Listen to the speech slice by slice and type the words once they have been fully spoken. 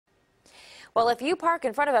Well, if you park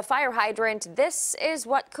in front of a fire hydrant, this is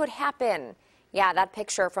what could happen. Yeah, that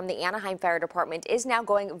picture from the Anaheim Fire Department is now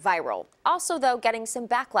going viral. Also, though, getting some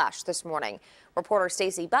backlash this morning. Reporter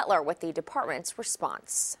Stacy Butler with the department's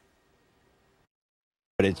response.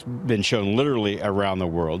 But it's been shown literally around the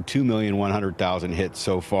world, 2,100,000 hits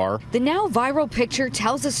so far. The now viral picture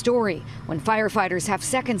tells a story. When firefighters have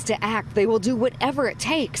seconds to act, they will do whatever it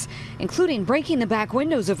takes, including breaking the back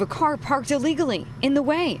windows of a car parked illegally in the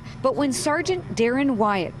way. But when Sergeant Darren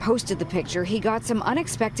Wyatt posted the picture, he got some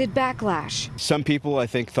unexpected backlash. Some people, I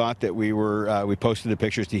think, thought that we posted the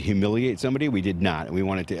pictures to humiliate somebody. We did not. We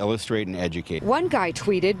wanted to illustrate and educate. One guy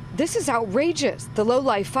tweeted, "This is outrageous. The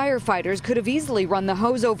low-life firefighters could have easily run the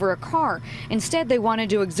hose over a car. Instead, they wanted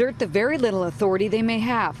to exert the very little authority they may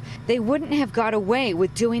have. They wouldn't have got away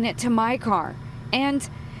with doing it to my car." And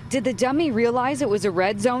did the dummy realize it was a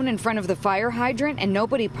red zone in front of the fire hydrant and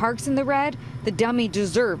nobody parks in the red? The dummy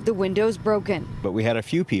deserved the windows broken. But we had a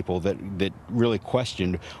few people that really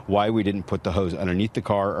questioned why we didn't put the hose underneath the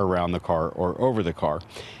car, around the car, or over the car.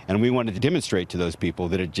 And we wanted to demonstrate to those people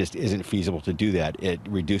that it just isn't feasible to do that. It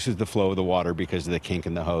reduces the flow of the water because of the kink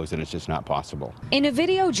in the hose, and it's just not possible. In a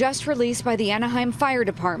video just released by the Anaheim Fire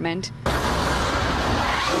Department,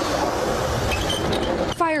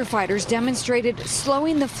 firefighters demonstrated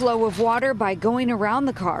slowing the flow of water by going around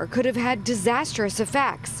the car could have had disastrous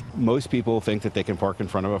effects. Most people think that they can park in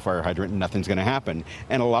front of a fire hydrant and nothing's going to happen.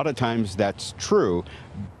 And a lot of times that's true,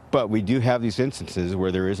 but we do have these instances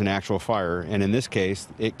where there is an actual fire. And in this case,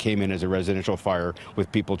 it came in as a residential fire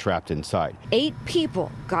with people trapped inside. 8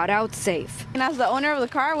 people got out safe. And as the owner of the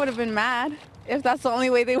car, I would have been mad. If that's the only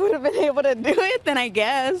way they would have been able to do it, then I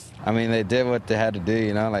guess. I mean, they did what they had to do,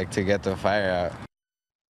 you know, like to get the fire out.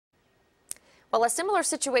 Well, a similar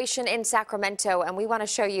situation in Sacramento, and we want to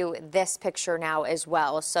show you this picture now as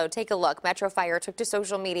well. So take a look. Metro Fire took to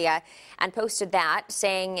social media and posted that,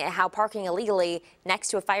 saying how parking illegally next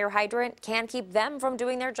to a fire hydrant can keep them from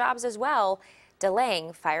doing their jobs as well,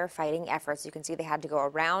 delaying firefighting efforts. You can see they had to go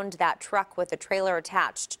around that truck with a trailer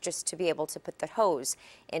attached just to be able to put the hose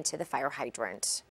into the fire hydrant.